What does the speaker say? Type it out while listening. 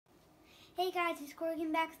Hey guys, it's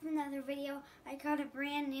Corrigan back with another video. I got a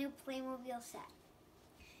brand new Playmobil set.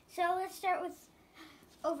 So let's start with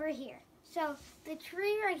over here. So the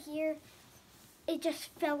tree right here, it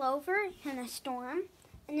just fell over in a storm.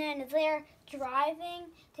 And then they're driving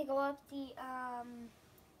to go up the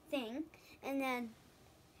thing. And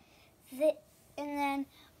then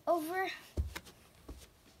over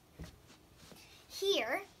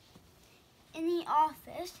here in the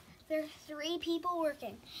office, there's 3 people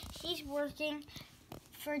working. She's working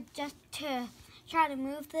for just to try to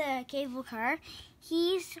move the cable car.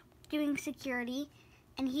 He's doing security,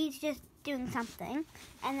 and he's just doing something.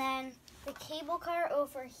 And then the cable car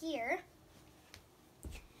over here,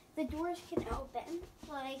 the doors can open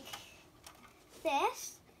like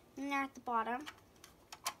this, and they're at the bottom.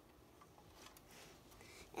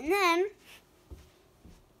 And then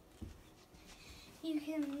you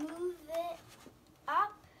can move it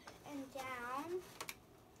up and down.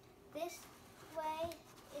 This way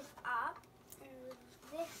is up, and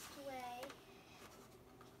this way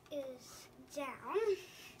is down.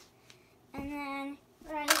 And then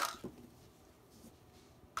right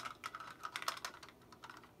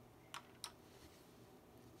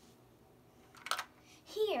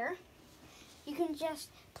here, you can just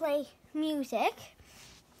play music,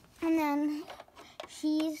 and then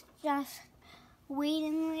she's just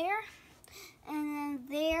waiting there. And then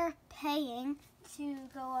they're paying to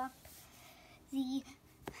go up the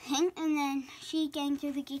thing, and then she getting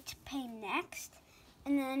through the gate to pay next.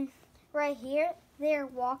 And then right here, they're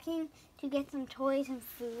walking to get some toys and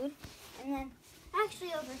food. And then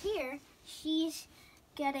actually over here, she's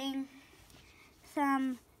getting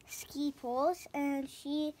some ski poles, and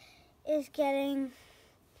she is getting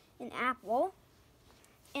an apple.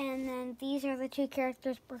 And then these are the 2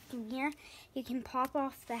 characters working here. You can pop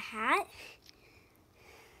off the hat,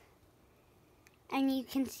 and you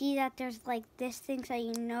can see that there's like this thing so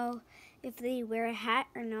you know if they wear a hat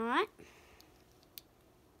or not.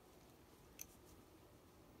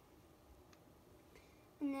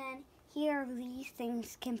 And then here these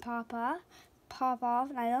things can pop off,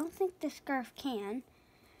 and I don't think the scarf can.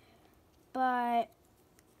 But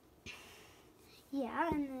yeah,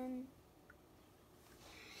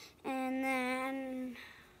 and then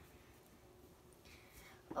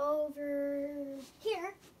over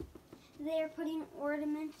here, they're putting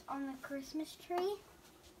ornaments on the Christmas tree.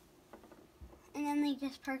 And then they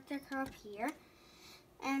just park their car up here.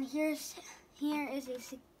 And here is a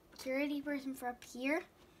security person for up here.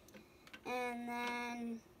 And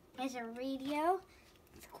then there's a radio.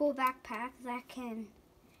 It's a cool backpack that can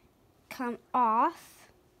come off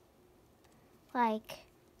like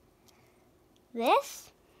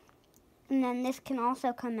this. And then this can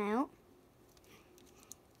also come out.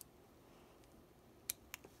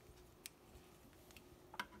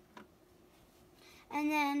 And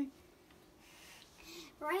then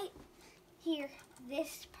right here,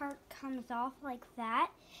 this part comes off like that.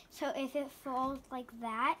 So if it falls like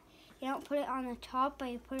that, you don't put it on the top, but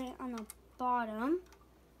you put it on the bottom.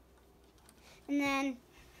 And then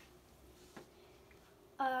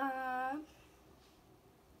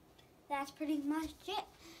that's pretty much it.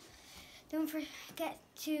 Don't forget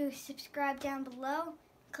to subscribe down below.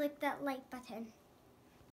 Click that like button.